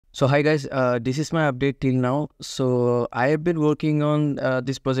So hi guys, this is my update till now. So I have been working on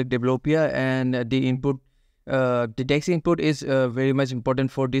this project Devlopea, and the text input is very much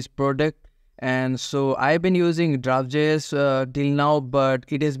important for this product. And so I've been using Draft.js till now, but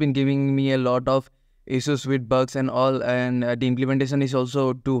it has been giving me a lot of issues with bugs and all, and the implementation is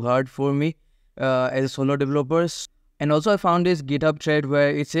also too hard for me as a solo developer. And also I found this GitHub thread where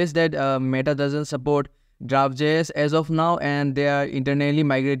it says that Meta doesn't support Draft.js as of now, and they are internally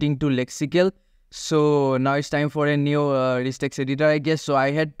migrating to Lexical. So now it's time for a new text editor, I guess. So I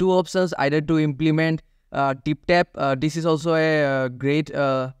had two options: either to implement TipTap. This is also a great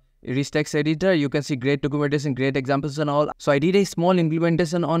text editor. You can see great documentation, great examples and all. So I did a small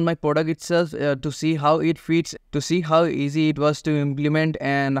implementation on my product itself to see how it fits, to see how easy it was to implement,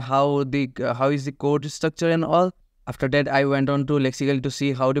 and how is the code structure and all. After that, I went on to Lexical to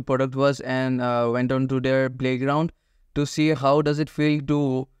see how the product was, and went on to their playground to see how does it feel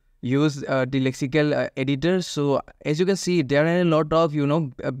to use the Lexical editor. So as you can see, there are a lot of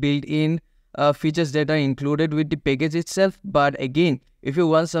built-in features that are included with the package itself. But again, if you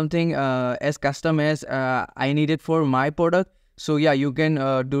want something as custom as I needed for my product, so yeah, you can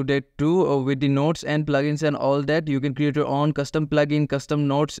do that too with the nodes and plugins and all that. You can create your own custom plugin, custom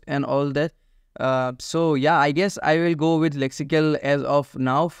nodes and all that. So yeah, I guess I will go with Lexical as of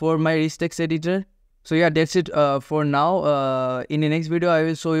now for my text editor. So yeah, that's it for now. In the next video, I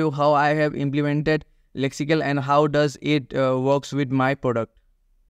will show you how I have implemented Lexical and how does it works with my product.